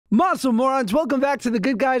Muscle morons, welcome back to the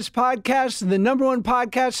Good Guys Podcast, the #1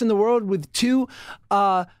 podcast in the world with two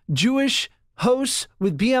Jewish hosts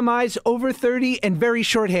with BMIs over 30 and very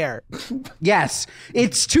short hair. Yes,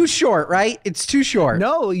 it's too short, right? It's too short.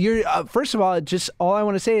 No, you're, first of all, all I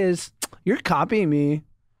want to say is you're copying me.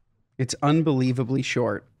 It's unbelievably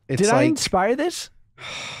short. It's Did I inspire this?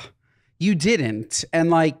 You didn't. And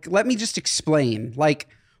let me just explain.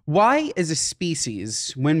 Why as a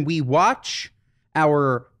species, when we watch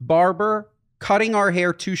our barber cutting our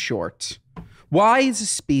hair too short, why as a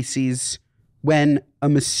species, when a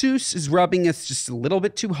masseuse is rubbing us just a little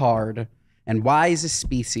bit too hard, and why as a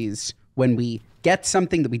species, when we get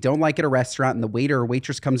something that we don't like at a restaurant and the waiter or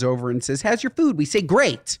waitress comes over and says, "How's your food?" we say,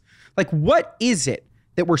 "Great." What is it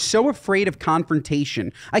that we're so afraid of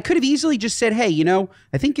confrontation? I could have easily just said, "Hey,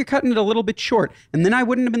 I think you're cutting it a little bit short." And then I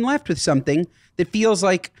wouldn't have been left with something that feels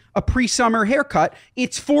like a pre-summer haircut.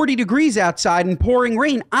 It's 40 degrees outside and pouring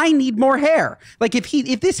rain. I need more hair.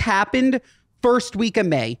 If this happened first week of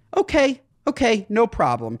May, okay, no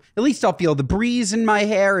problem. At least I'll feel the breeze in my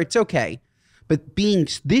hair. It's okay. But being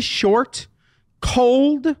this short,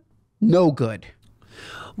 cold, no good.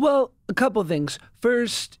 Well, a couple things.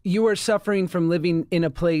 First, you are suffering from living in a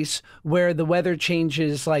place where the weather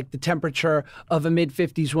changes like the temperature of a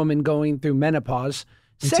mid-50s woman going through menopause.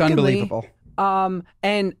 It's unbelievable.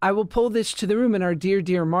 And I will pull this to the room and our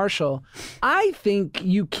dear Marshall. I think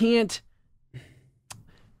you can't.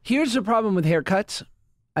 Here's the problem with haircuts.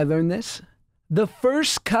 I learned this. The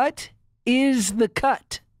first cut is the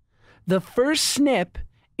cut. The first snip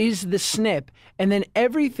is the snip. And then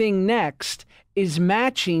everything next is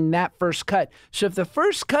matching that first cut. So if the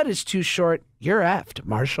first cut is too short, you're effed,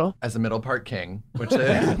 Marshall. As a middle part king, which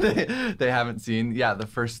they haven't seen, yeah, the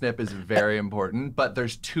first snip is very important, but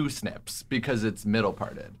there's two snips because it's middle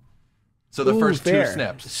parted. So the first fair. two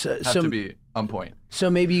snips have to be on point. So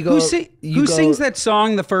maybe you go... Who sings that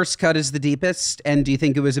song, "The First Cut is the Deepest"? And do you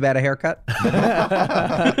think it was about a haircut?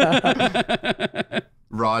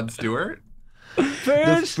 Rod Stewart?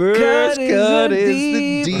 First cut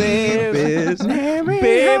is the deepest.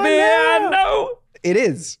 Baby, I know. It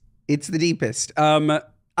is. It's the deepest. I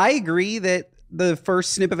agree that the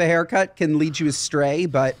first snip of a haircut can lead you astray,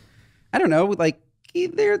 but I don't know,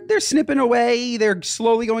 they're snipping away. They're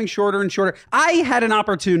slowly going shorter and shorter. I had an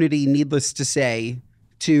opportunity, needless to say,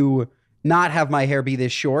 to not have my hair be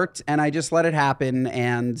this short, and I just let it happen,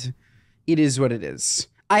 and it is what it is.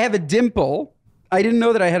 I have a dimple. I didn't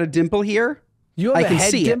know that I had a dimple here. You have a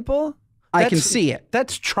head dimple? I can see it.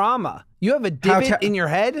 That's trauma. You have a divot in your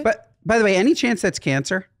head? But by the way, any chance that's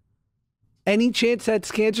cancer? Any chance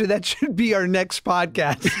that's cancer? That should be our next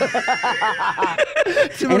podcast.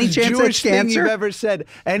 It's the Any most chance Jewish that's thing cancer? you've ever said.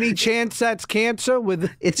 Any chance that's cancer?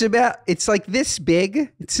 It's like this big.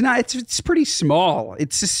 It's not. It's pretty small.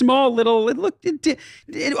 It's a small little.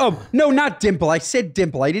 Oh no, not dimple. I said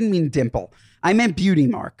dimple. I didn't mean dimple. I meant beauty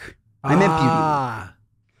mark. I meant beauty mark.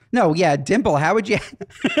 No, yeah, dimple. How would you?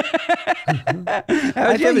 How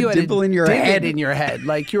would you have a dimple in your head? In your head,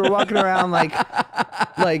 like you were walking around like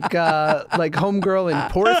homegirl in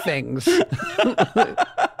Poor Things.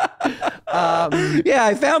 Yeah,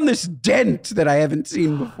 I found this dent that I haven't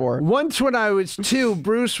seen before. Once when I was 2,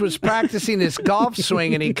 Bruce was practicing his golf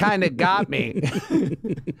swing and he kind of got me.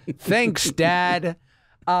 Thanks, Dad.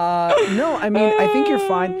 No, I mean, I think you're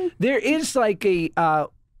fine. There is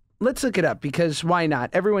let's look it up because why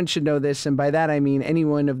not? Everyone should know this. And by that, I mean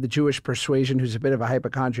anyone of the Jewish persuasion who's a bit of a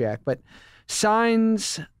hypochondriac. But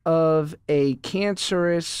signs of a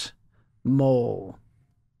cancerous mole.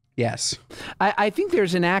 Yes. I think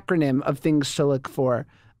there's an acronym of things to look for.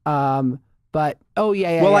 But,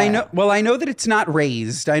 yeah. Well, I know that it's not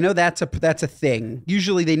raised. I know that's a thing.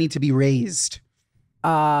 Usually they need to be raised.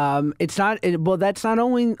 It's not. That's not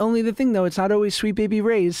only the thing, though. It's not always sweet baby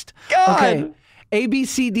raised. God. Okay.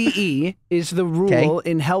 ABCDE is the rule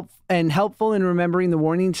in helpful in remembering the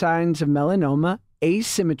warning signs of melanoma,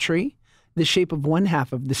 asymmetry, the shape of one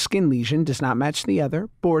half of the skin lesion does not match the other,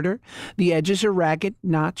 border, the edges are ragged,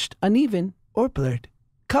 notched, uneven, or blurred,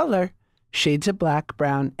 color, shades of black,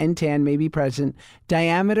 brown, and tan may be present,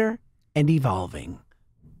 diameter, and evolving.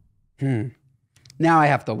 Now I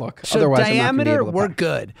have to look. So otherwise diameter, we're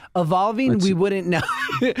good. Evolving, we wouldn't know.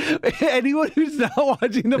 Anyone who's not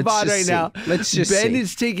watching the pod right now, Ben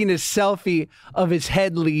is taking a selfie of his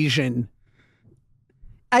head lesion.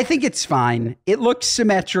 I think it's fine. It looks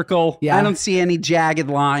symmetrical. Yeah. I don't see any jagged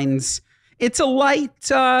lines. It's a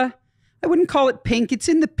light, I wouldn't call it pink. It's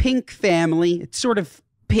in the pink family. It's sort of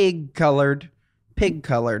pig-colored.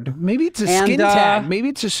 Maybe it's a skin tag. Maybe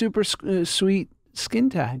it's a super sweet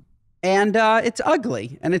skin tag. And it's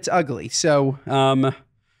ugly. So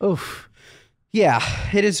Oof. Yeah,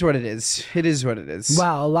 it is what it is. It is what it is.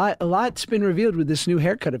 Wow, a lot's been revealed with this new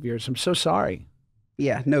haircut of yours. I'm so sorry.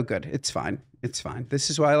 Yeah, no good. It's fine. It's fine. This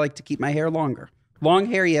is why I like to keep my hair longer. Long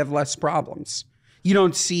hair, you have less problems. You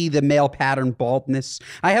don't see the male pattern baldness.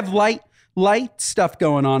 I have light stuff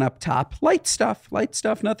going on up top. Light stuff,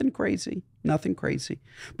 nothing crazy. Nothing crazy.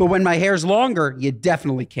 But when my hair's longer, you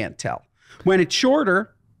definitely can't tell. When it's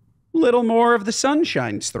shorter, little more of the sun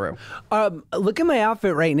shines through. Look at my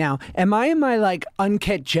outfit right now. Am I in my like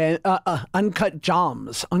uncut joms?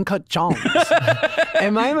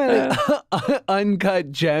 Am I in my like,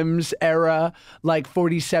 uncut gems era, like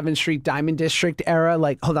 47th Street Diamond District era?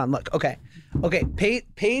 Like, hold on, look. Okay.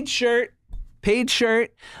 Paid shirt,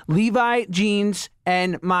 Levi jeans,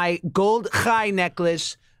 and my gold high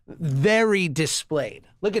necklace, very displayed.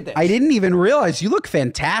 Look at this. I didn't even realize you look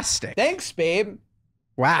fantastic. Thanks, babe.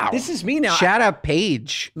 Wow. This is me now. Shout out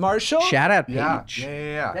Paige. Marshall? Shout out Yeah. Paige.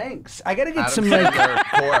 Yeah. Thanks. I gotta get Adam some like Sandler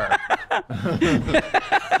core.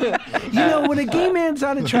 you know, when a gay man's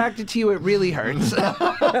not attracted to you, it really hurts.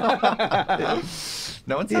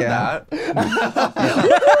 No one said that.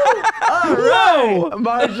 All right,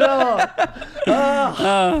 Marshall.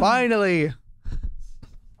 Finally.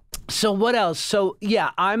 So what else? So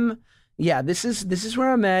yeah, this is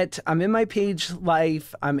where I'm at. I'm in my Paige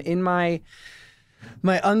life. I'm in my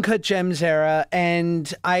uncut gems era,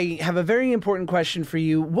 and I have a very important question for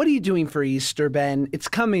you. What are you doing for Easter, Ben? It's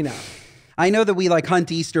coming up. I know that we like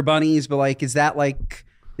hunt Easter bunnies, but like, is that like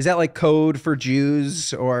code for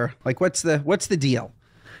Jews, or like what's the deal?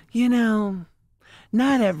 You know,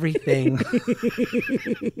 not everything.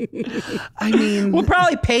 I mean, We'll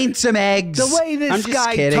probably paint some eggs. The way this I'm just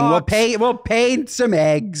guy kidding. talks. We'll paint some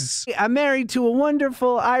eggs. I'm married to a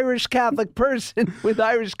wonderful Irish Catholic person with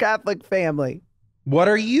Irish Catholic family. What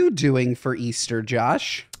are you doing for Easter,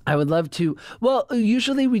 Josh? I would love to. Well,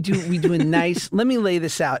 usually we do a nice. Let me lay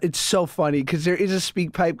this out. It's so funny because there is a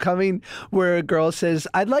speak pipe coming where a girl says,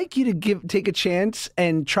 "I'd like you to take a chance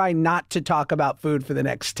and try not to talk about food for the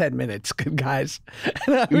next 10 minutes, guys."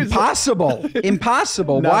 Impossible.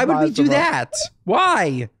 Impossible. Why would we do that?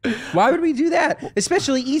 Why? Why would we do that?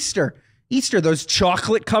 Especially Easter. Those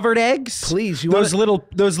chocolate covered eggs. Please, those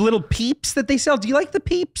little peeps that they sell. Do you like the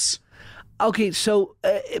peeps? Okay, so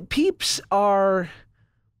peeps are.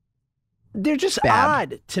 They're just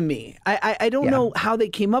Bad. odd to me. I don't know how they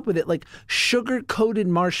came up with it. Like sugar-coated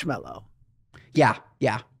marshmallow. Yeah.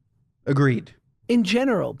 Agreed. In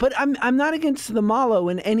general. But I'm not against the mallow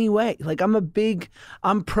in any way. Like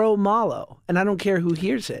I'm pro-mallow, and I don't care who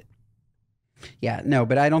hears it. Yeah, no,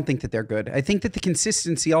 but I don't think that they're good. I think that the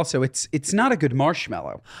consistency also, it's not a good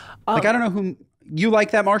marshmallow. Like, I don't know who, you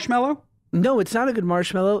like that marshmallow? No, it's not a good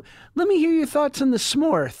marshmallow. Let me hear your thoughts on the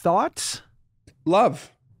s'more. Thoughts?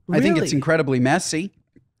 Love. I think it's Really? incredibly messy.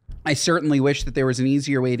 I certainly wish that there was an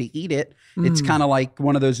easier way to eat it. It's kind of like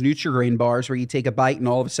one of those Nutri-Grain bars where you take a bite and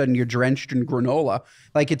all of a sudden you're drenched in granola.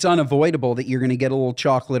 Like, it's unavoidable that you're going to get a little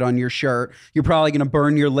chocolate on your shirt. You're probably going to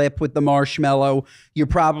burn your lip with the marshmallow. You're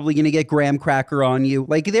probably going to get graham cracker on you.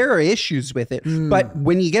 Like, there are issues with it. But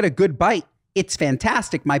when you get a good bite, it's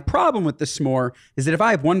fantastic. My problem with the s'more is that if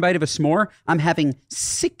I have one bite of a s'more, I'm having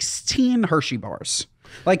 16 Hershey bars.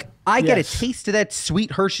 Like, I get a taste of that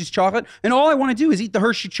sweet Hershey's chocolate, and all I want to do is eat the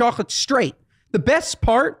Hershey chocolate straight. The best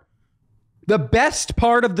part of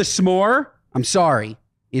the s'more, I'm sorry,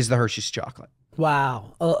 is the Hershey's chocolate.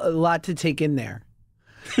 Wow. A lot to take in there.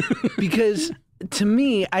 Because to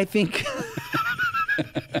me, I think...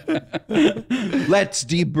 Let's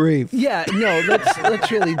debrief. Yeah, no,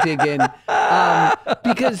 let's really dig in.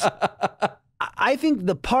 Because I think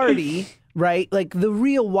the party... Right, like the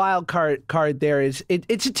real wild card there is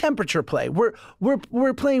it's a temperature play.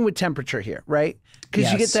 We're playing with temperature here, right?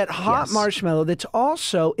 Because you get that hot marshmallow that's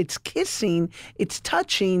also it's kissing, it's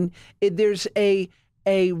touching. There's a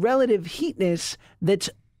relative heatness that's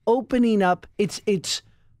opening up. It's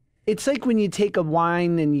like when you take a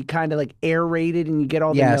wine and you kind of like aerate it and you get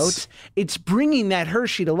all the notes. It's bringing that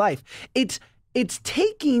Hershey to life. It's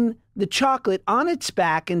taking the chocolate on its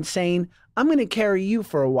back and saying, I'm going to carry you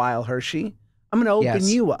for a while, Hershey. I'm going to open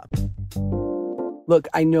you up. Look,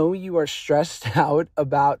 I know you are stressed out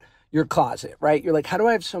about your closet, right? You're like, how do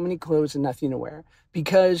I have so many clothes and nothing to wear?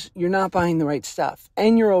 Because you're not buying the right stuff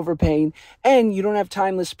and you're overpaying and you don't have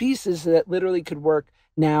timeless pieces that literally could work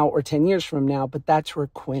now or 10 years from now. But that's where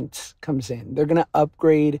Quince comes in. They're going to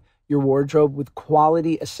upgrade your wardrobe with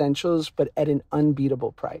quality essentials, but at an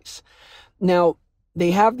unbeatable price. Now,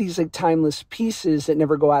 they have these like timeless pieces that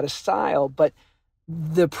never go out of style, but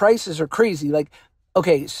the prices are crazy. Like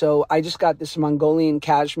Okay, so I just got this Mongolian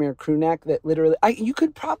cashmere crew neck that literally, you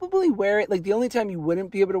could probably wear it. Like the only time you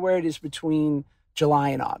wouldn't be able to wear it is between July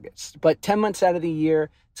and August. But 10 months out of the year,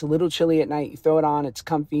 it's a little chilly at night. You throw it on, it's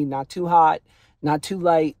comfy, not too hot, not too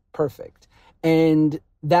light, perfect. And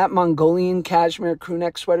that Mongolian cashmere crew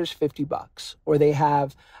neck sweater is $50. Or they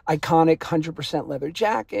have iconic 100% leather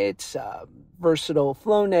jackets, versatile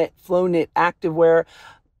flow knit activewear.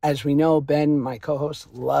 As we know, Ben, my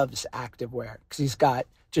co-host, loves activewear because he's got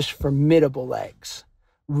just formidable legs.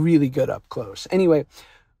 Really good up close. Anyway,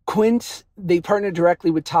 Quince, they partner directly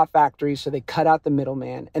with top factories, so they cut out the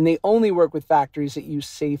middleman, and they only work with factories that use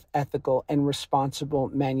safe, ethical, and responsible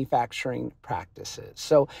manufacturing practices.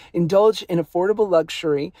 So indulge in affordable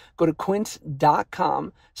luxury. Go to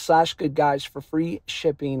quince.com/goodguys for free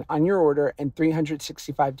shipping on your order and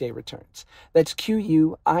 365-day returns. That's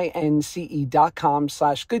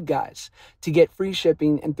QUINCE.com/goodguys to get free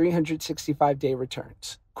shipping and 365-day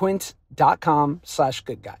returns.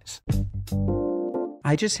 Quince.com/goodguys.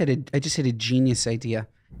 I just had a genius idea.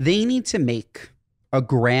 They need to make a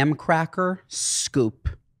graham cracker scoop.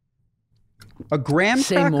 A graham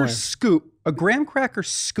cracker scoop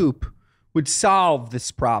would solve this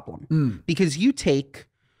problem. Because you take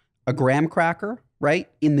a graham cracker, right,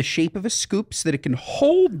 in the shape of a scoop so that it can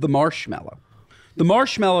hold the marshmallow. The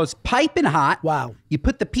marshmallow is piping hot. Wow. You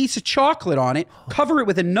put the piece of chocolate on it, cover it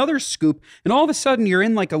with another scoop, and all of a sudden you're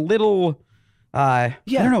in like a little... I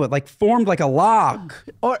don't know, it like formed like a log.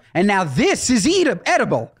 And now this is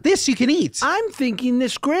edible. This you can eat. I'm thinking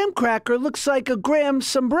this graham cracker looks like a graham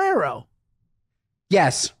sombrero.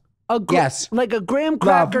 Yes. Yes. Like a graham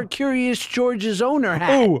cracker Curious George's owner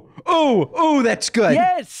hat. Ooh, that's good.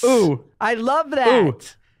 Yes. Ooh. I love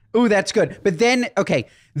that. Ooh, that's good. But then, okay,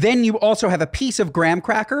 then you also have a piece of graham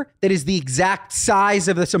cracker that is the exact size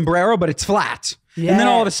of the sombrero, but it's flat. Yes. And then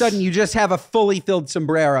all of a sudden you just have a fully filled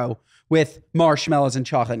sombrero with marshmallows and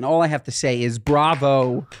chocolate. And all I have to say is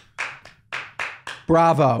bravo.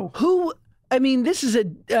 Bravo. This is a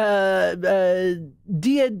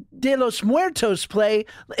Dia de los Muertos play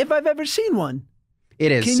if I've ever seen one.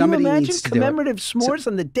 It is. Can Somebody you imagine needs to commemorative s'mores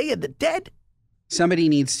on the Day of the Dead? Somebody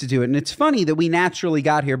needs to do it. And it's funny that we naturally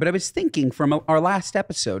got here, but I was thinking from our last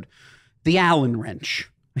episode, the Allen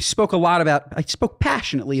wrench. I spoke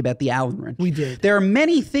passionately about the Allen wrench. We did. There are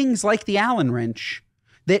many things like the Allen wrench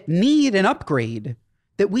that need an upgrade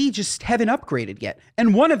that we just haven't upgraded yet.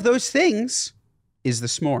 And one of those things is the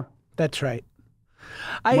s'more. That's right.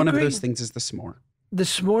 One of those things is the s'more. The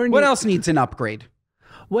s'more. What else needs an upgrade?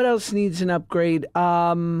 What else needs an upgrade?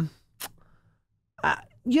 Arguably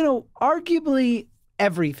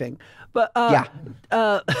everything. But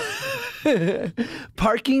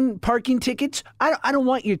parking tickets. I don't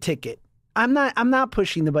want your ticket. I'm not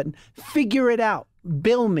pushing the button. Figure it out.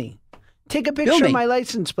 Bill me. Take a picture of my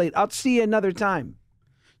license plate. I'll see you another time.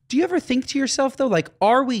 Do you ever think to yourself, though, like,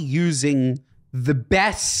 are we using the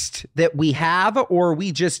best that we have, or are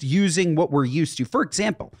we just using what we're used to? For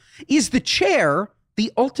example, is the chair the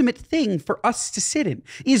ultimate thing for us to sit in?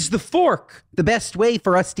 Is the fork the best way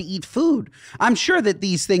for us to eat food? I'm sure that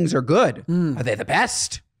these things are good. Are they the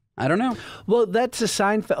best? I don't know. Well, that's a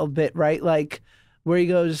Seinfeld bit, right? Like, where he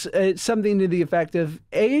goes, something to the effect of,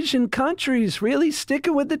 Asian countries really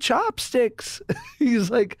sticking with the chopsticks.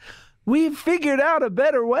 He's like, we've figured out a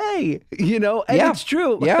better way, and it's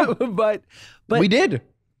true. Yeah. but we did.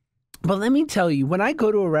 But let me tell you, when I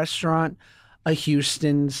go to a restaurant, a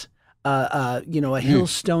Houston's, a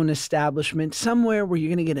Hillstone establishment, somewhere where you're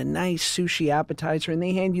going to get a nice sushi appetizer and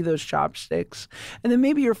they hand you those chopsticks. And then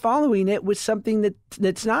maybe you're following it with something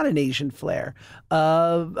that's not an Asian flair,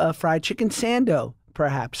 a fried chicken sando,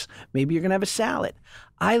 perhaps. Maybe you're going to have a salad.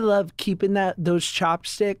 I love keeping those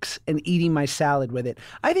chopsticks and eating my salad with it.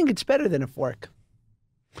 I think it's better than a fork.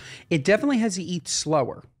 It definitely has to eat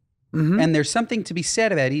slower. Mm-hmm. And there's something to be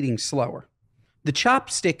said about eating slower. The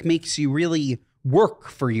chopstick makes you really work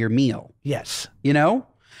for your meal. Yes.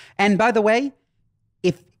 And by the way,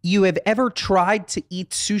 if you have ever tried to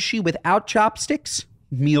eat sushi without chopsticks,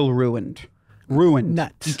 meal ruined.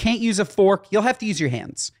 Nuts. You can't use a fork. You'll have to use your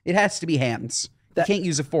hands. It has to be hands. You can't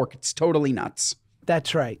use a fork. It's totally nuts.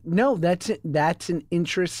 That's right. No, that's an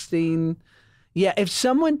interesting. Yeah.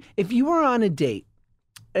 If you were on a date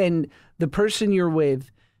and the person you're with,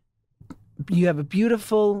 you have a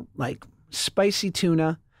beautiful, like, spicy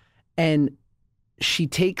tuna, and she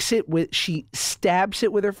stabs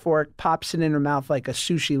it with her fork, pops it in her mouth like a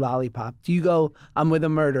sushi lollipop. Do you go, I'm with a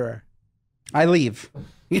murderer? I leave.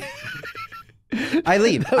 I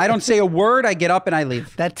leave. I don't say a word. I get up and I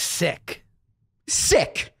leave. That's sick.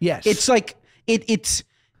 Sick. Yes. It's like, it's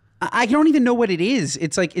I don't even know what it is.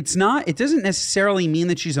 It's like, it doesn't necessarily mean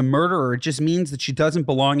that she's a murderer. It just means that she doesn't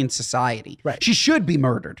belong in society. Right. She should be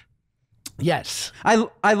murdered. Yes.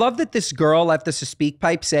 I love that this girl left us a speak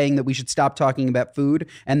pipe saying that we should stop talking about food,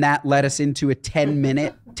 and that led us into a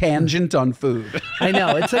 10-minute tangent on food. I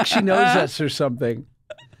know. It's like she knows us or something.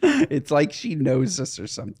 It's like she knows us or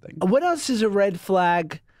something. What else is a red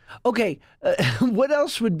flag? Okay. What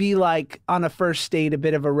else would be like on a first date a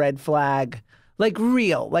bit of a red flag? Like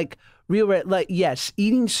real red, like, yes,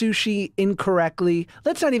 eating sushi incorrectly.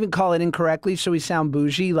 Let's not even call it incorrectly so we sound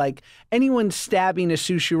bougie. Like anyone stabbing a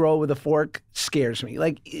sushi roll with a fork scares me.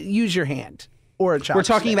 Like use your hand or a chopstick. We're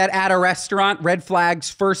talking about at a restaurant, red flags,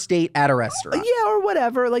 first date at a restaurant. Yeah, or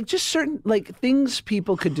whatever. Like just certain like things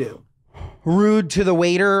people could do. Rude to the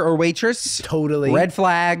waiter or waitress. Totally. Red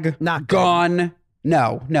flag. Not good. Gone.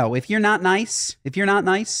 No. If you're not nice,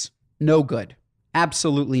 no good.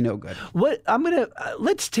 Absolutely no good. What I'm gonna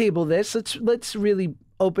let's table this. Let's really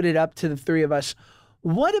open it up to the three of us.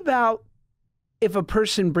 What about if a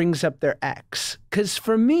person brings up their ex? Because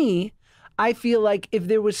for me, I feel like if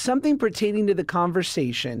there was something pertaining to the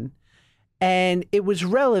conversation and it was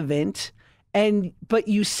relevant, but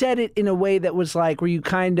you said it in a way that was like where you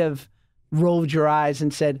kind of rolled your eyes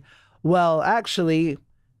and said, "Well, actually."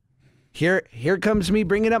 Here comes me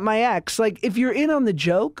bringing up my ex. Like, if you're in on the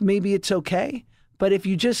joke, maybe it's okay. But if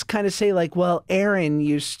you just kind of say like, well, Aaron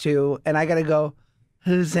used to, and I got to go,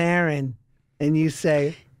 who's Aaron? And you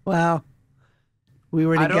say, well, we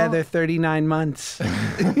were together 39 months. 2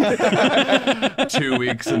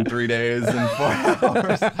 weeks and 3 days and 4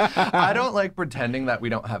 hours. I don't like pretending that we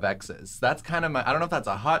don't have exes. That's kind of I don't know if that's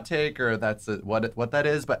a hot take or that's what that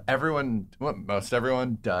is, but most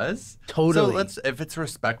everyone does. Totally. So if it's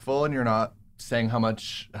respectful and you're not saying how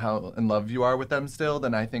in love you are with them still,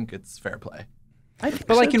 then I think it's fair play.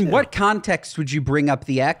 But like in what context would you bring up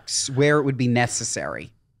the ex where it would be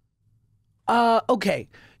necessary? Okay.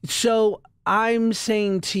 So I'm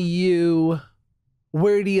saying to you,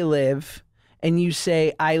 where do you live? And you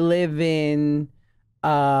say, I live in,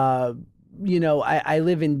 I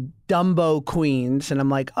live in Dumbo, Queens. And I'm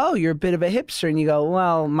like, oh, you're a bit of a hipster. And you go,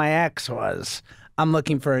 well, my ex was. I'm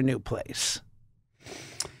looking for a new place.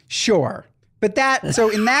 Sure. But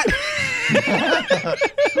in that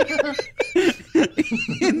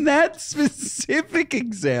in that specific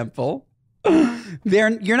example,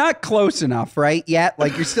 you're not close enough, right? Yet,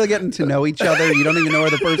 like you're still getting to know each other. You don't even know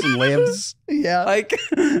where the person lives. Yeah. Like,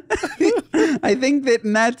 I think that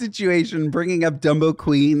in that situation, bringing up Dumbo,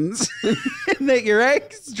 Queens, that your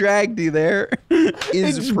ex dragged you there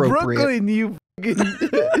is It's appropriate. Brooklyn, you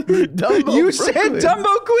Dumbo, You said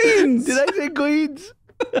Dumbo, Queens. Did I say Queens?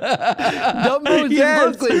 Dumbo's in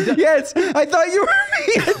Brooklyn. Yes, I thought you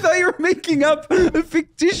were making up a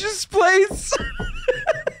fictitious place.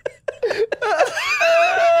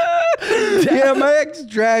 Yeah, my ex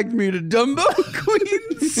dragged me to Dumbo,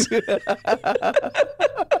 Queens.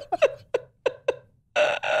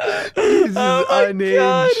 This is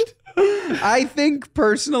unhinged. I think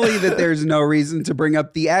personally that there's no reason to bring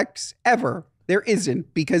up the ex ever. There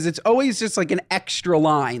isn't, because it's always just like an extra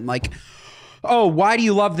line, like, oh, why do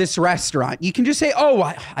you love this restaurant? You can just say,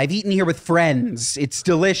 oh, I've eaten here with friends. It's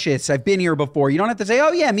delicious. I've been here before. You don't have to say,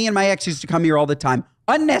 oh, yeah, me and my ex used to come here all the time.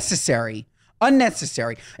 Unnecessary.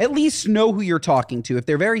 At least know who you're talking to. If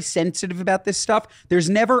they're very sensitive about this stuff,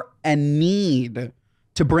 there's never a need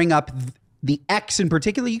to bring up the ex in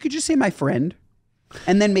particular. You could just say my friend.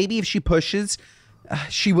 And then maybe if she pushes,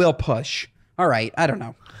 she will push. All right. I don't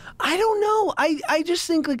know. I don't know. I just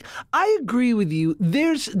think like I agree with you.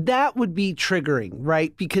 That would be triggering,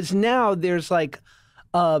 right? Because now there's like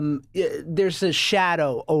there's a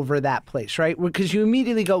shadow over that place, right? Because you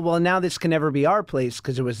immediately go, well, now this can never be our place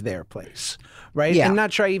because it was their place, right? Yeah. I'm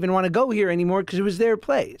not sure I even want to go here anymore because it was their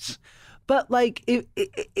place. But like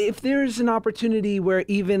if there's an opportunity where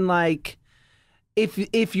even like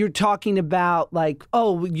if you're talking about like,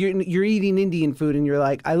 oh, you're eating Indian food and you're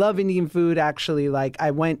like, I love Indian food. Actually, like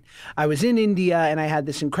I was in India and I had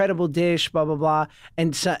this incredible dish, blah, blah, blah.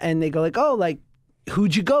 And they go like, oh, like,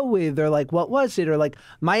 who'd you go with? Or like, what was it? Or like,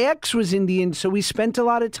 my ex was Indian, so we spent a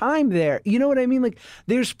lot of time there. You know what I mean? Like,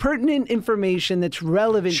 there's pertinent information that's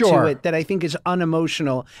relevant to it that I think is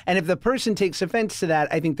unemotional. And if the person takes offense to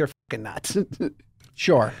that, I think they're fucking nuts.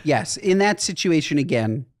 Sure. Yes. In that situation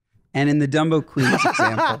again, and in the Dumbo Queens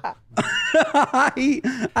example,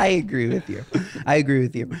 I agree with you.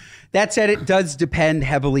 That said, it does depend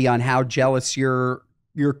heavily on how jealous your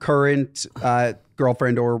current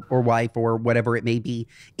girlfriend or wife or whatever it may be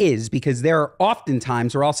is, because there are often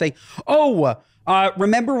times where I'll say,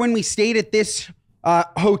 remember when we stayed at this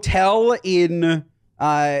hotel in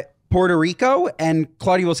Puerto Rico, and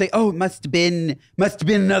Claudia will say, "Oh, it must have been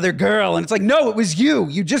another girl," and it's like, "No, it was you.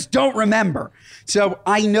 You just don't remember." So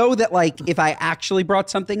I know that, like, if I actually brought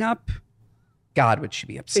something up, God, would she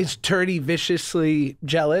be upset? Is Turdy viciously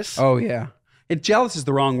jealous? Oh yeah, jealous is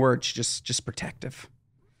the wrong word. She's just protective.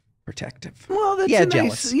 Protective. Well, that's yeah, a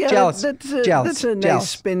jealous. nice, yeah, jealous. That's a nice jealous.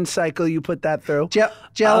 spin cycle you put that through.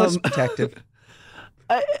 Jealous, protective.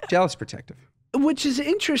 Jealous, protective. Which is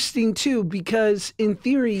interesting too, because in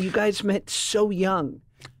theory, you guys met so young.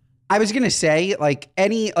 I was gonna say, I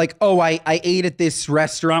ate at this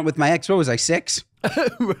restaurant with my ex. What was I, 6?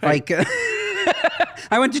 Right. Like,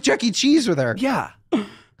 I went to Chuck E. Cheese with her. Yeah.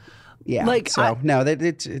 Yeah. Like, so no,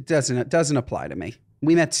 it doesn't apply to me.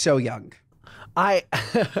 We met so young. I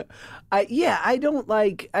don't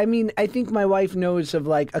like, I mean, I think my wife knows of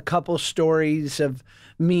like a couple stories of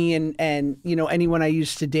me and you know, anyone I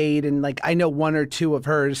used to date, and like I know 1 or 2 of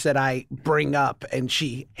hers that I bring up and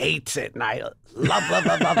she hates it, and I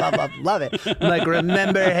love it. I'm like,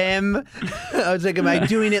 remember him? I was like, am I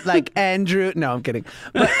doing it like Andrew? No, I'm kidding.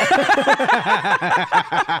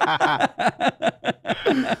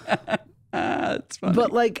 That's funny.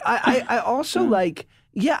 But like I also like,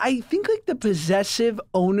 yeah, I think like the possessive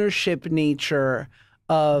ownership nature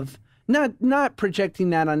of not projecting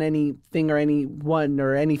that on anything or anyone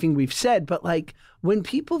or anything we've said, but like when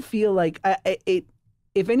people feel like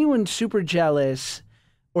if anyone's super jealous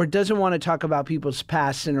or doesn't want to talk about people's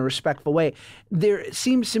past in a respectful way, there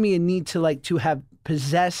seems to me a need to like to have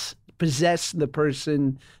possess the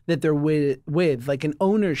person that they're with like an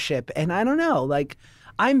ownership. And I don't know, like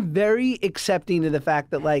I'm very accepting of the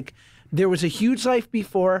fact that like there was a huge life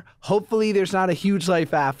before. Hopefully there's not a huge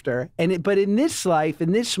life after. But in this life,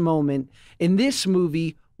 in this moment, in this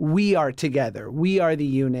movie, we are together. We are the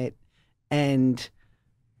unit. And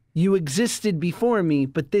you existed before me,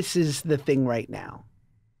 but this is the thing right now.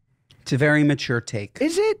 It's a very mature take.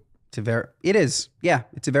 Is it? It is. Yeah,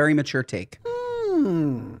 it's a very mature take.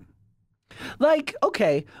 Like,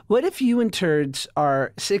 okay, what if you and Turds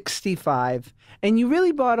are 65 and you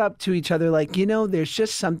really brought up to each other like, you know, there's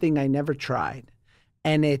just something I never tried.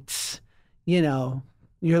 And it's, you know,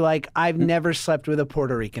 you're like, I've never slept with a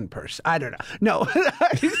Puerto Rican person. I don't know. No.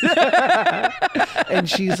 And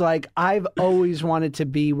she's like, I've always wanted to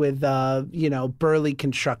be with, you know, burly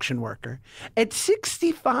construction worker. At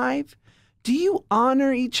 65, do you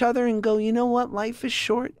honor each other and go, you know what, life is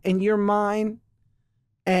short and you're mine?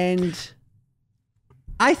 And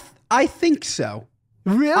I think so.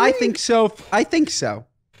 Really? I think so.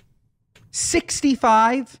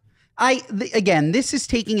 65. Again, this is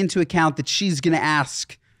taking into account that she's going to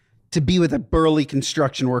ask to be with a burly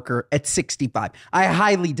construction worker at 65. I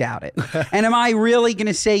highly doubt it. And am I really going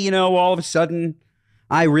to say, you know, all of a sudden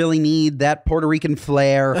I really need that Puerto Rican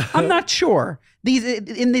flair? I'm not sure.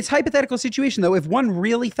 In this hypothetical situation, though, if one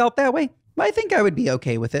really felt that way, I think I would be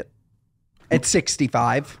okay with it. At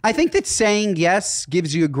 65. I think that saying yes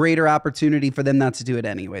gives you a greater opportunity for them not to do it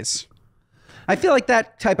anyways. I feel like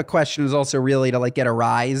that type of question is also really to like get a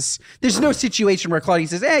rise. There's no situation where Claudia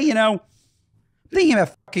says, hey, you know, I'm thinking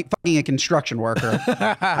about fucking a construction worker.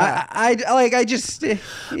 I just...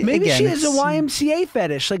 Maybe again, she has a YMCA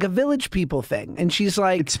fetish, like a village people thing. And she's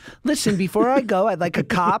like, listen, before I go, I'd like a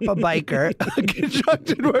cop, a biker, a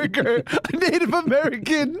construction worker, a Native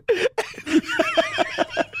American.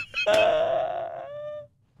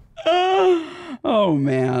 Oh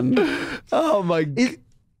man. Oh my God.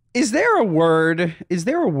 Is there a word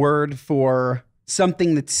for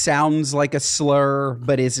something that sounds like a slur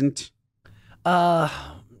but isn't? A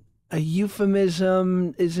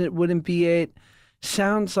euphemism wouldn't be it.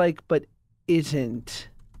 Sounds like but isn't.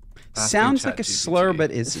 Sounds like a slur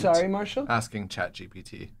but isn't. Sorry, Marshall? Asking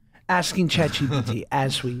ChatGPT. Asking ChatGPT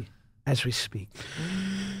as we speak.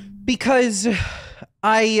 Because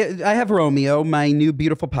I have Romeo, my new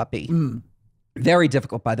beautiful puppy. Very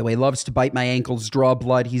difficult, by the way. Loves to bite my ankles, draw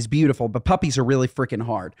blood. He's beautiful, but puppies are really freaking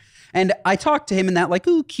hard. And I talked to him in that like,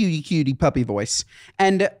 ooh, cutie puppy voice.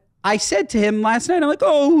 And I said to him last night, I'm like,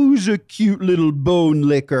 oh, who's a cute little bone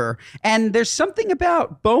licker? And there's something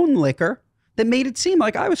about bone licker that made it seem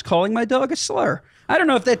like I was calling my dog a slur. I don't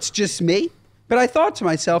know if that's just me, but I thought to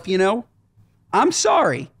myself, you know, I'm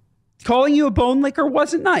sorry. Calling you a bone licker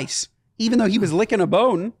wasn't nice, even though he was licking a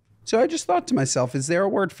bone. So I just thought to myself, is there a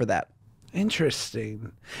word for that?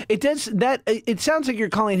 Interesting. It sounds like you're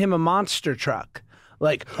calling him a monster truck.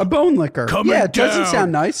 Like a bone licker. Yeah, it doesn't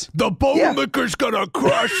sound nice. The bone licker's gonna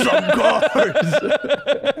crush some cars.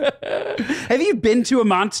 Have you been to a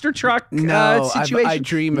monster truck No, situation? I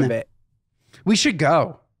dream of it. We should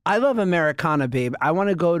go. I love Americana, babe. I want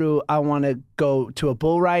to go to a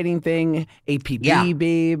bull riding thing, APB, Yeah.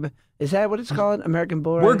 babe. Is that what it's called? American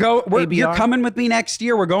Bull You're ABR? coming with me next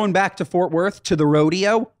year. We're going back to Fort Worth to the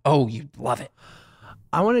rodeo. Oh, you'd love it.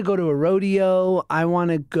 I want to go to a rodeo. I want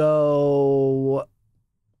to go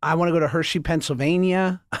to Hershey,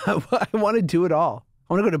 Pennsylvania. I want to do it all.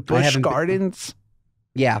 I want to go to Busch Gardens.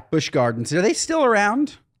 Yeah, Busch Gardens. Are they still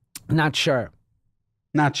around? Not sure.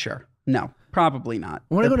 Not sure. No, probably not.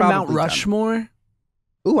 I want to go to Mount Probably done. Rushmore.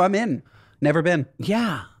 Ooh, I'm in. Never been.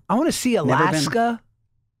 Yeah. I want to see Alaska.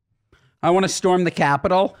 I want to storm the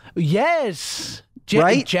Capitol. Yes.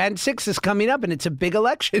 Right? Jan 6 is coming up and it's a big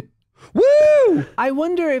election. Woo! I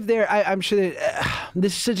wonder if I'm sure that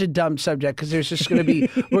this is such a dumb subject because there's just going to be,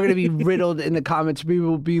 we're going to be riddled in the comments,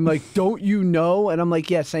 people being like, don't you know? And I'm like,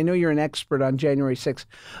 yes, I know you're an expert on January 6th.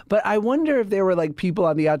 But I wonder if there were like people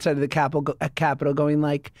on the outside of the Capitol going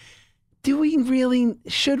like, do we really,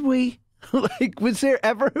 should we? Like, was there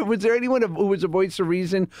anyone who was a voice of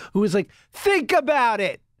reason who was like, think about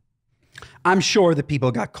it? I'm sure the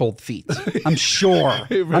people got cold feet. I'm sure.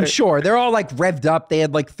 Right. I'm sure. They're all like revved up. They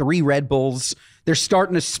had like 3 Red Bulls. They're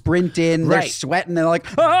starting to sprint in. They're Right. sweating. They're like,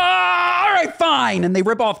 ah, all right, fine. And they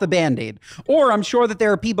rip off the Band-Aid. Or I'm sure that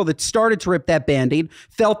there are people that started to rip that Band-Aid,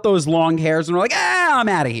 felt those long hairs, and were like, I'm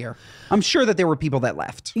out of here. I'm sure that there were people that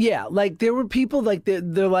left. Yeah, like there were people like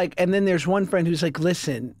they're like, and then there's one friend who's like,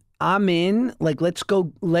 listen, I'm in. Like, let's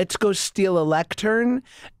go steal a lectern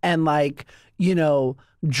and like,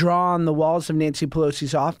 draw on the walls of Nancy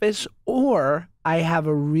Pelosi's office, or I have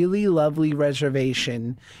a really lovely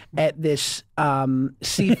reservation at this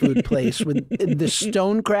seafood place with the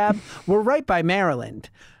stone crab. We're right by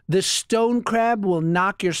Maryland. The stone crab will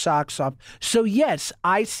knock your socks off. So yes,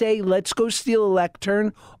 I say let's go steal a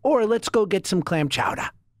lectern, or let's go get some clam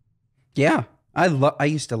chowder. Yeah. I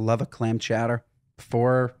used to love a clam chowder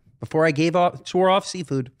before I swore off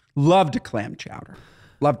seafood. Loved a clam chowder.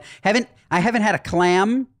 I haven't had a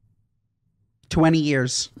clam 20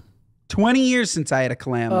 years. 20 years since I had a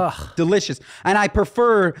clam. Ugh. Delicious. And I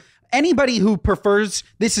prefer anybody who prefers,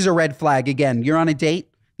 this is a red flag again. You're on a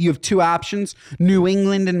date. You have 2 options, New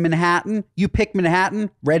England and Manhattan. You pick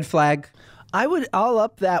Manhattan, red flag. I'll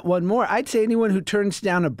up that one more. I'd say anyone who turns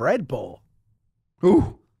down a bread bowl.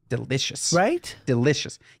 Ooh, delicious. Right?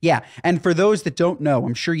 Delicious. Yeah. And for those that don't know,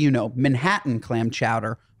 I'm sure you know, Manhattan clam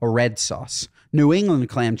chowder or red sauce. New England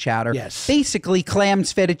clam chowder. Yes. Basically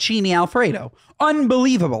clams fettuccine Alfredo.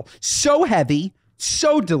 Unbelievable. So heavy,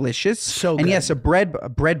 so delicious. So And good. yes, a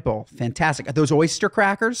bread bowl. Fantastic. Those oyster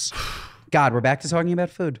crackers. God, we're back to talking about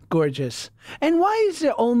food. Gorgeous. And why is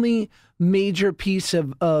the only major piece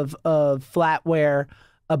of flatware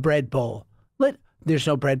a bread bowl? There's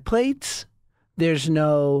no bread plates. There's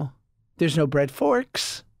no bread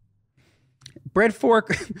forks. Bread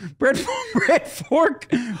fork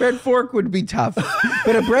would be tough.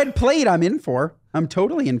 But a bread plate I'm in for. I'm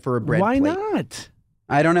totally in for a bread Why plate. not?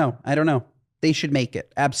 I don't know. They should make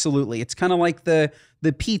it. Absolutely. It's kind of like the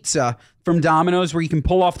pizza from Domino's where you can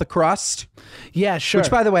pull off the crust. Yeah, sure. Which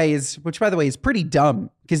by the way is pretty dumb,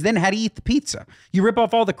 because then how do you eat the pizza? You rip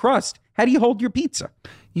off all the crust. How do you hold your pizza?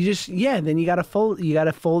 Then you got to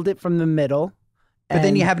fold it from the middle. But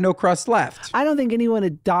then you have no crust left. I don't think anyone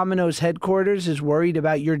at Domino's headquarters is worried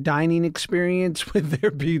about your dining experience with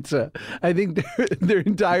their pizza. I think their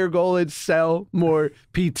entire goal is sell more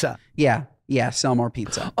pizza. Yeah, sell more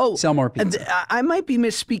pizza. Oh, sell more pizza. And I might be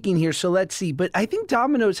misspeaking here, so let's see. But I think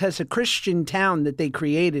Domino's has a Christian town that they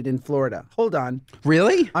created in Florida. Hold on.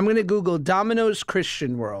 Really? I'm going to Google Domino's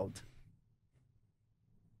Christian World.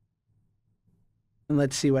 And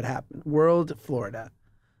let's see what happened. World, Florida.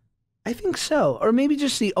 I think so. Or maybe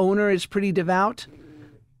just the owner is pretty devout.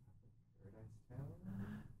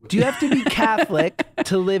 Do you have to be Catholic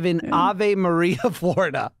to live in Ave Maria,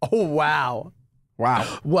 Florida? Oh, wow.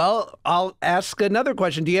 Wow. Well, I'll ask another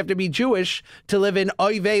question. Do you have to be Jewish to live in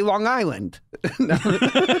Ave, Long Island?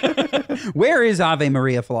 Where is Ave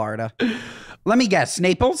Maria, Florida? Let me guess.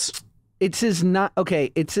 Naples? It says not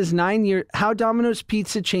okay. It says 9 years. How Domino's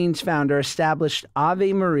Pizza chain's founder established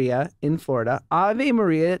Ave Maria in Florida. Ave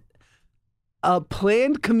Maria, a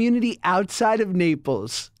planned community outside of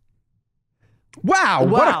Naples. Wow.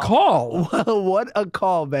 What a call. What a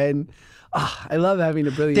call, man. Oh, I love having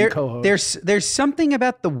a brilliant co-host. There's something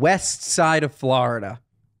about the west side of Florida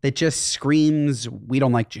that just screams, we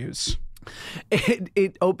don't like Jews.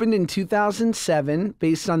 It opened in 2007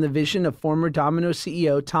 based on the vision of former Domino's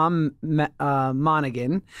CEO Tom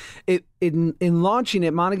Monaghan. In launching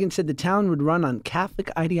it, Monaghan said the town would run on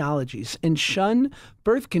Catholic ideologies and shun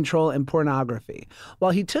birth control and pornography.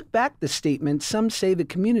 While he took back the statement, some say the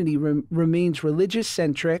community remains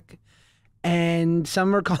religious-centric, and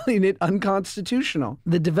some are calling it unconstitutional.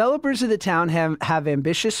 The developers of the town have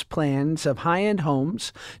ambitious plans of high-end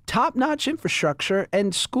homes, top-notch infrastructure,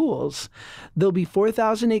 and schools. There'll be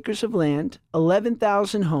 4,000 acres of land,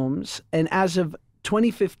 11,000 homes, and as of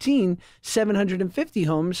 2015, 750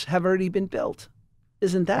 homes have already been built.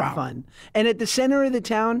 Isn't that fun? And at the center of the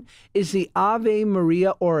town is the Ave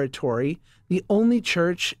Maria Oratory, the only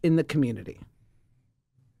church in the community.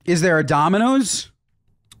 Is there a Domino's?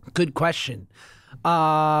 Good question.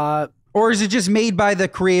 Or is it just made by the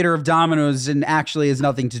creator of Domino's and actually has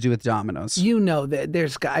nothing to do with Domino's? You know that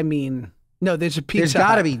there's a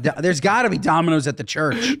Pizza There's got to be Domino's at the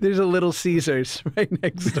church. There's a Little Caesars right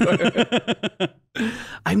next door.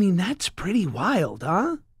 I mean, that's pretty wild,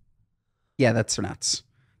 huh? Yeah, that's nuts.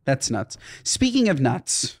 That's nuts. Speaking of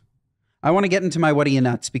nuts, I want to get into my what are you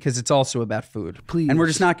nuts because it's also about food. Please. And we're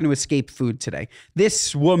just not going to escape food today.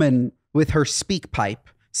 This woman with her speak pipe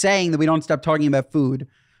saying that we don't stop talking about food.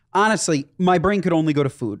 Honestly, my brain could only go to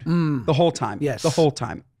food the whole time. Yes. The whole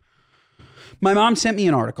time. My mom sent me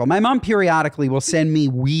an article. My mom periodically will send me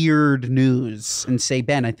weird news and say,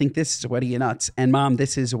 Ben, I think this is what are you nuts? And Mom,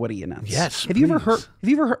 this is what are you nuts? Yes. Have you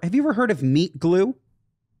ever heard of meat glue?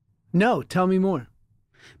 No, tell me more.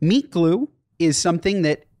 Meat glue is something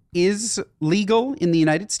that is legal in the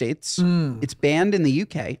United States. It's banned in the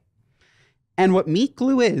UK. And what meat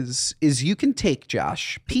glue is you can take,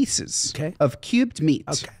 Josh, pieces of cubed meat.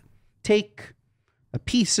 Okay. Take a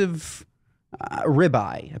piece of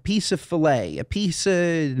ribeye, a piece of filet, a piece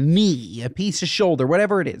of knee, a piece of shoulder,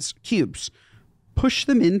 whatever it is, cubes. Push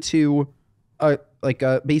them into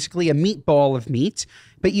basically a meatball of meat.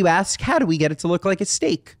 But you ask, how do we get it to look like a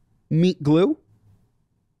steak? Meat glue.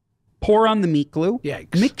 Pour on the meat glue.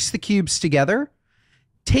 Yikes. Mix the cubes together.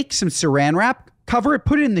 Take some saran wrap. Cover it,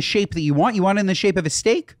 put it in the shape that you want. You want it in the shape of a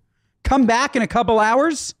steak? Come back in a couple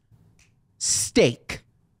hours. Steak.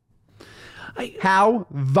 How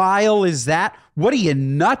vile is that? What are you,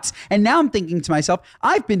 nuts? And now I'm thinking to myself,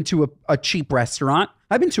 I've been to a cheap restaurant.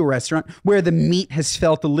 I've been to a restaurant where the meat has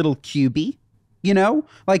felt a little cubey. You know?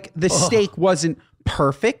 Like the steak wasn't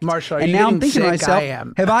perfect. Marshall, and now I'm thinking to myself,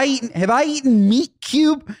 have I eaten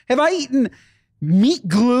meat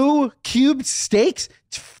glue cubed steaks?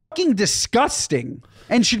 It's fucking disgusting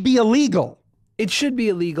and should be illegal. It should be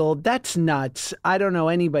illegal. That's nuts. I don't know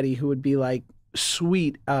anybody who would be like,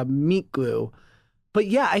 sweet meat glue. But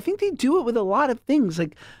yeah, I think they do it with a lot of things.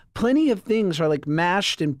 Like plenty of things are like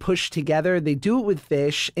mashed and pushed together. They do it with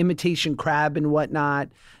fish, imitation crab and whatnot.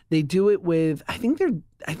 They do it with, I think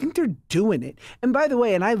they're doing it. And by the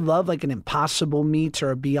way, and I love like an Impossible Meats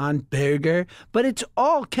or a Beyond Burger, but it's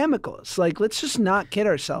all chemicals. Like, let's just not kid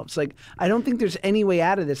ourselves. Like, I don't think there's any way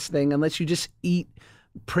out of this thing unless you just eat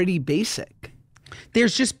pretty basic.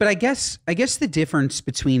 But I guess the difference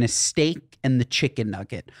between a steak and the chicken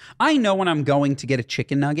nugget. I know when I'm going to get a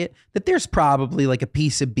chicken nugget that there's probably like a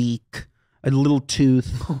piece of beak, a little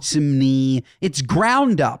tooth, some knee. It's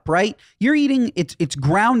ground up, right? You're eating, it's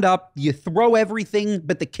ground up. You throw everything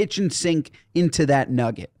but the kitchen sink into that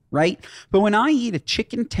nugget, right? But when I eat a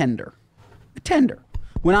chicken tender,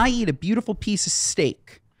 when I eat a beautiful piece of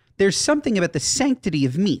steak, there's something about the sanctity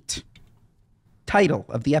of meat. Title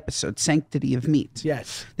of the episode, Sanctity of Meat.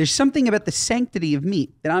 Yes. There's something about the sanctity of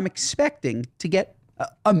meat that I'm expecting to get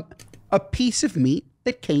a piece of meat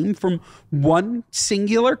that came from one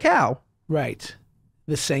singular cow. Right.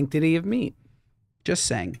 The sanctity of meat. Just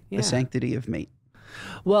saying. Yeah. The sanctity of meat.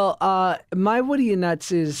 Well, my what are you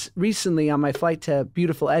nuts is recently on my flight to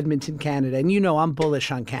beautiful Edmonton, Canada, and you know I'm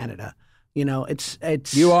bullish on Canada. You know, it's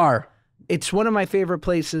You are. It's one of my favorite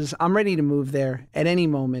places. I'm ready to move there at any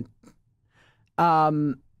moment.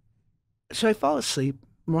 So I fall asleep,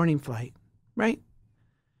 morning flight, right?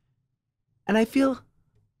 And I feel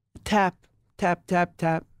tap, tap, tap,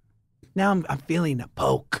 tap. Now I'm feeling a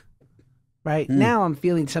poke, right? Now I'm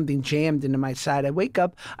feeling something jammed into my side. I wake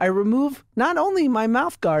up, I remove not only my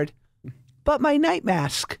mouth guard, but my night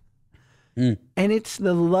mask. And it's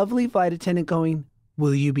the lovely flight attendant going,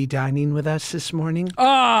 will you be dining with us this morning?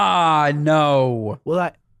 Ah, no.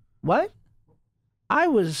 Well, what? I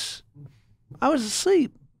was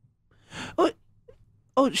asleep. Oh,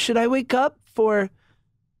 should I wake up for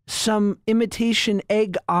some imitation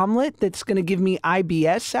egg omelet that's going to give me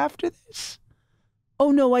IBS after this? Oh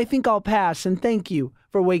no, I think I'll pass, and thank you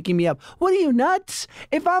for waking me up. What are you, nuts?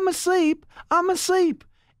 If I'm asleep, I'm asleep.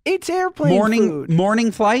 It's airplane food.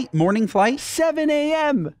 Morning flight? 7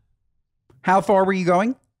 a.m. How far were you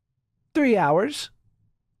going? 3 hours.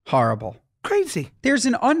 Horrible. Crazy. There's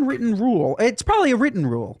an unwritten rule. It's probably a written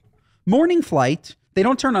rule. Morning flight, they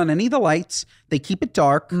don't turn on any of the lights. They keep it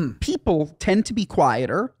dark. People tend to be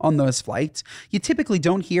quieter on those flights. You typically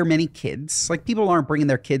don't hear many kids. Like, people aren't bringing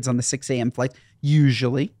their kids on the 6 a.m. flight,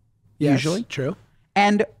 usually. Yes, Usually. true.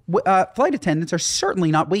 And flight attendants are certainly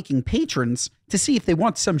not waking patrons to see if they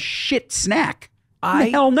want some shit snack.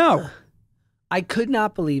 Hell no. I could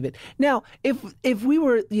not believe it. Now, if we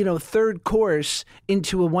were, third course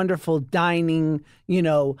into a wonderful dining,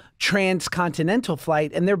 transcontinental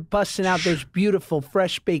flight, and they're busting out those beautiful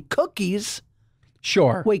fresh baked cookies,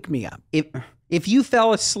 sure, wake me up. If you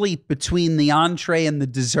fell asleep between the entree and the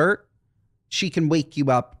dessert, she can wake you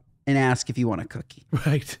up and ask if you want a cookie.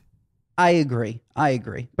 Right. I agree.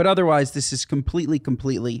 But otherwise, this is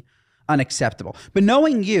completely unacceptable. But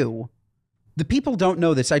knowing you, the people don't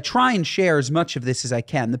know this. I try and share as much of this as I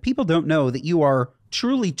can. The people don't know that you are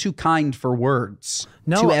truly too kind for words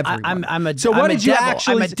to everyone. I'm a so what I'm did a you devil.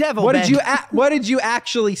 actually? I'm a devil. What Ben. did you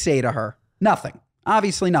actually say to her? Nothing.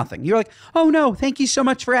 Obviously nothing. You're like, oh no, thank you so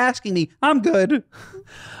much for asking me. I'm good.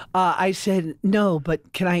 I said no,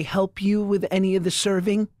 but can I help you with any of the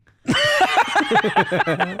serving?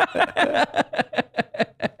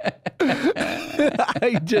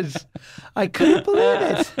 I couldn't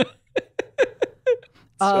believe it.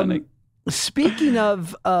 Funny. Speaking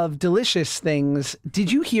of delicious things,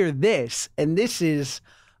 did you hear this? And this is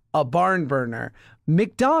a barn burner.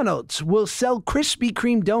 McDonald's will sell Krispy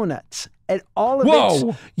Kreme donuts at all of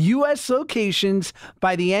its U.S. locations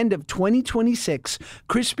by the end of 2026.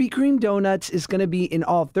 Krispy Kreme donuts is going to be in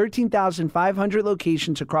all 13,500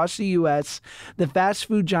 locations across the U.S. The fast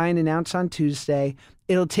food giant announced on Tuesday.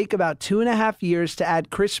 It'll take about 2.5 years to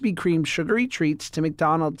add Krispy Kreme sugary treats to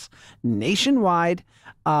McDonald's nationwide.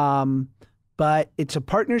 But it's a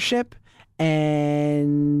partnership,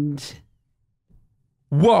 and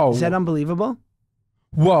whoa, is that unbelievable?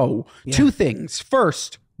 Whoa. Yeah. Two things.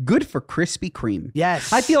 First, good for Krispy Kreme.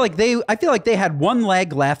 Yes. I feel like they had one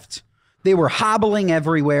leg left. They were hobbling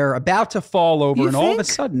everywhere, about to fall over, and all of a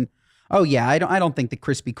sudden, oh yeah, I don't think that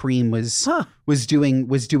Krispy Kreme was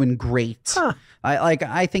doing great.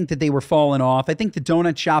 I think that they were falling off. I think the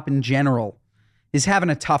donut shop in general is having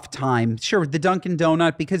a tough time. Sure, the Dunkin'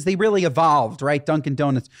 Donut, because they really evolved, right? Dunkin'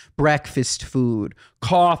 Donuts, breakfast food,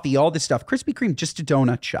 coffee, all this stuff. Krispy Kreme, just a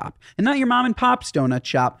donut shop. And not your mom and pop's donut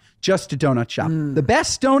shop, just a donut shop. The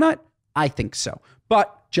best donut? I think so.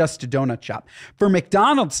 But just a donut shop. For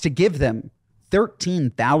McDonald's to give them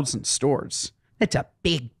 13,000 stores, that's a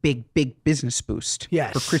big business boost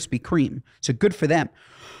for Krispy Kreme. So good for them.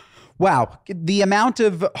 Wow, the amount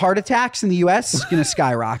of heart attacks in the U.S. is going to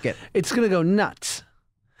skyrocket. It's going to go nuts.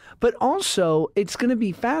 But also, it's going to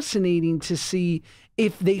be fascinating to see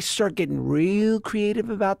if they start getting real creative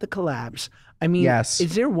about the collabs. I mean,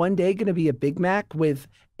 is there one day going to be a Big Mac with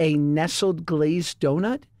a nestled glazed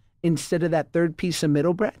donut instead of that third piece of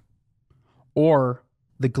middle bread? Or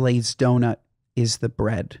the glazed donut is the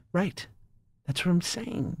bread. Right. That's what I'm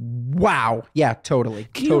saying. Wow. Yeah, totally.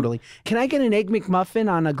 Can I get an Egg McMuffin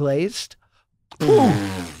on a glazed?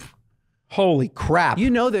 Holy crap.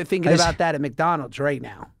 You know they're thinking about that at McDonald's right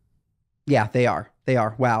now. Yeah, they are.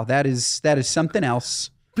 Wow, that is something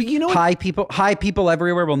else. But you know what? High people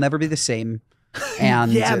everywhere will never be the same.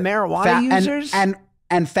 And marijuana users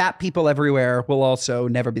and fat people everywhere will also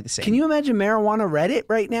never be the same. Can you imagine marijuana Reddit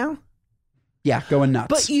right now? Yeah, going nuts.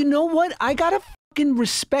 But you know what? I gotta fucking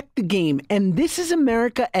respect the game, and this is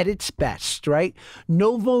America at its best, right?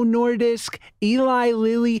 Novo Nordisk, Eli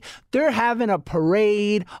Lilly, they're having a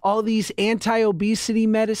parade. All these anti-obesity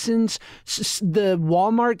medicines. The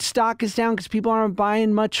Walmart stock is down because people aren't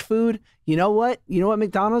buying much food. You know what?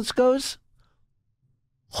 McDonald's goes?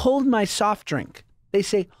 Hold my soft drink. They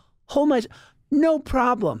say, hold my... No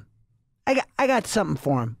problem. I got something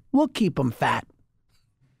for them. We'll keep them fat.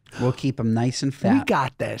 We'll keep them nice and fat. We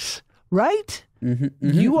got this, right?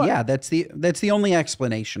 Yeah, that's the only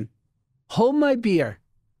explanation. Hold my beer.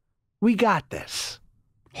 We got this.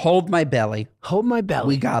 Hold my belly. Hold my belly.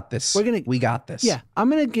 We got this. We got this. Yeah, I'm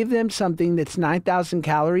gonna give them something that's 9,000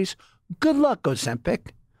 calories. Good luck, Ozempic.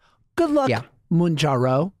 Good luck,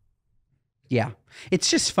 Mounjaro. Yeah, it's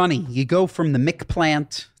just funny. You go from the Mick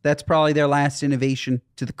plant, that's probably their last innovation,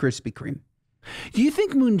 to the Krispy Kreme. Do you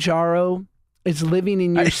think Mounjaro is living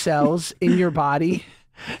in your cells in your body?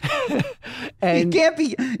 And it can't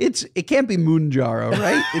be Mounjaro,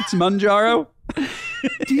 right? It's Mounjaro.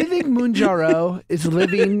 Do you think Moonjaro is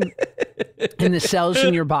living in the cells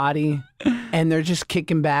in your body and they're just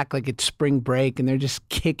kicking back like it's spring break and they're just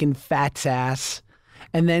kicking fat's ass?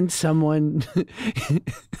 And then someone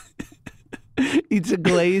eats a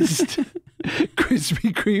glazed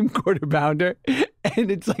Krispy Kreme quarter pounder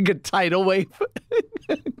and it's like a tidal wave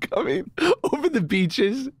coming over the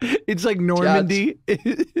beaches. It's like Normandy.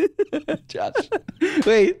 Josh.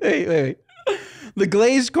 Wait. The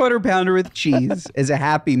glazed quarter pounder with cheese is a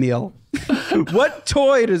Happy Meal. What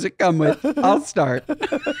toy does it come with? I'll start.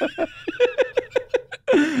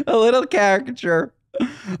 A little caricature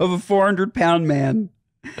of a 400-pound man.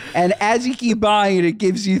 And as you keep buying it, it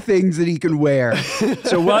gives you things that he can wear.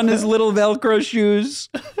 So one is little Velcro shoes.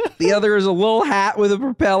 The other is a little hat with a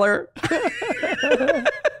propeller.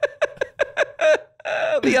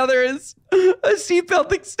 The other is a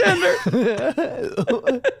seatbelt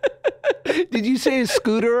extender. Did you say a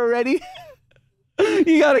scooter already?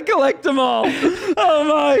 You got to collect them all. Oh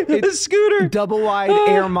my, a scooter. Double wide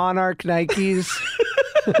Air Monarch Nikes.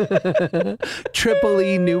 Triple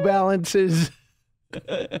E New Balances.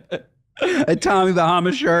 A Tommy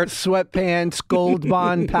Bahama shirt. Sweatpants, Gold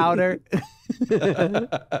Bond powder.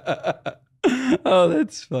 Oh,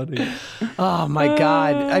 that's funny. Oh my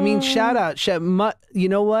God. I mean, shout out. You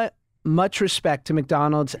know what? Much respect to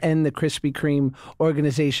McDonald's and the Krispy Kreme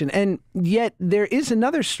organization. And yet there is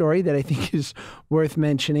another story that I think is worth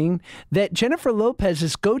mentioning, that Jennifer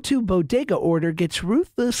Lopez's go-to bodega order gets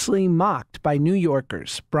ruthlessly mocked by New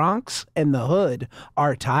Yorkers. Bronx and the hood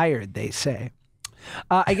are tired, they say.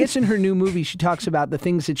 I guess in her new movie, she talks about the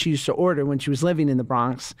things that she used to order when she was living in the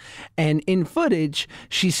Bronx. And in footage,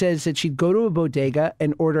 she says that she'd go to a bodega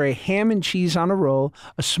and order a ham and cheese on a roll,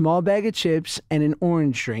 a small bag of chips, and an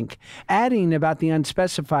orange drink, adding about the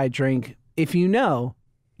unspecified drink, if you know,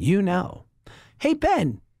 you know. Hey,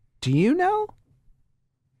 Ben, do you know?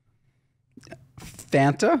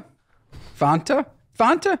 Fanta?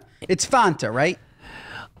 It's Fanta, right?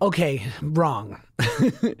 Okay, wrong.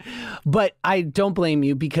 But I don't blame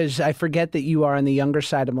you because I forget that you are on the younger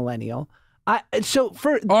side of millennial. So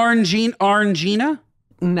for Orangina?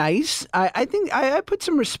 Nice. I think I put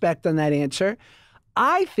some respect on that answer.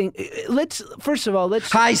 I think let's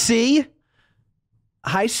High C?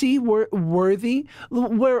 High C worthy,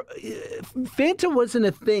 where Fanta wasn't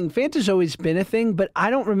a thing. Fanta's always been a thing, but I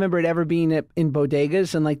don't remember it ever being in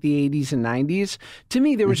bodegas in like the 80s and 90s. To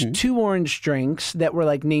me, there was two orange drinks that were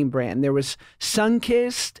like name brand. There was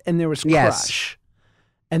Sunkissed and there was Crush.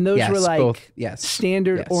 And those were like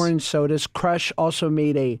standard orange sodas. Crush also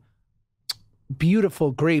made a beautiful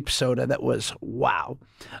grape soda that was wow.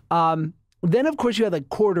 Then, of course, you had like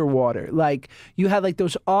quarter water. Like you had like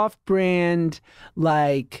those off-brand,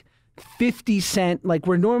 like 50-cent, like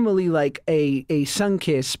where normally like a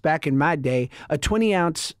Sunkist back in my day, a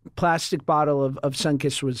 20-ounce plastic bottle of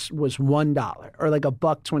Sunkist was $1 or like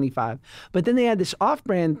 $1.25. But then they had this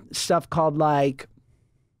off-brand stuff called like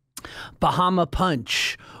Bahama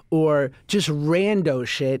Punch or just rando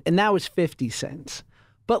shit, and that was 50 cents.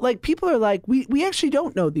 But like people are like, we actually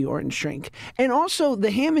don't know the orange drink. And also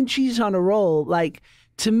the ham and cheese on a roll, like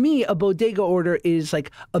to me, a bodega order is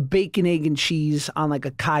like a bacon, egg, and cheese on like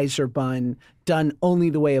a Kaiser bun done only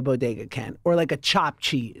the way a bodega can, or like a chopped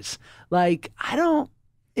cheese. Like,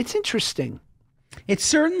 it's interesting. It's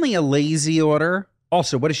certainly a lazy order.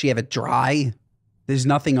 Also, what does she have it dry? There's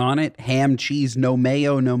nothing on it. Ham, cheese, no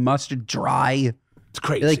mayo, no mustard, dry. It's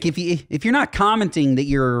crazy. Like if you're not commenting that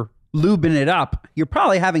you're lubing it up, you're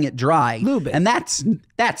probably having it dry. Lube it. And that's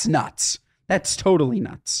nuts. That's totally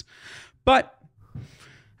nuts. But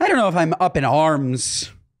I don't know if I'm up in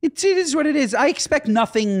arms. It is what it is. I expect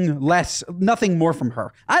nothing more from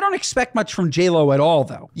her. I don't expect much from J-Lo at all,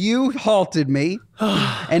 though. You halted me.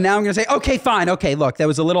 And now I'm going to say, okay, fine. Okay, look, that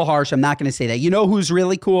was a little harsh. I'm not going to say that. You know who's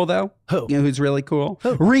really cool, though? Who? You know who's really cool?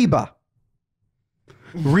 Who?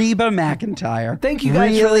 Reba McEntire. Thank you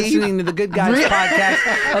guys for listening to the Good Guys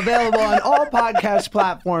podcast, available on all podcast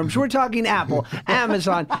platforms. We're talking Apple,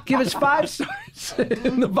 Amazon. Give us 5 stars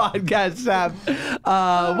in the podcast app.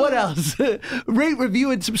 What else? Rate,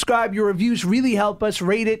 review, and subscribe. Your reviews really help us.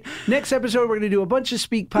 Rate it. Next episode, we're going to do a bunch of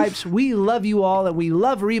speak pipes. We love you all, and we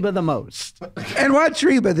love Reba the most. And watch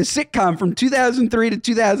Reba, the sitcom from 2003 to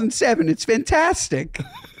 2007. It's fantastic.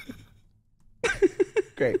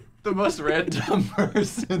 Great. The most random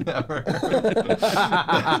person ever.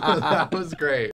 That was great.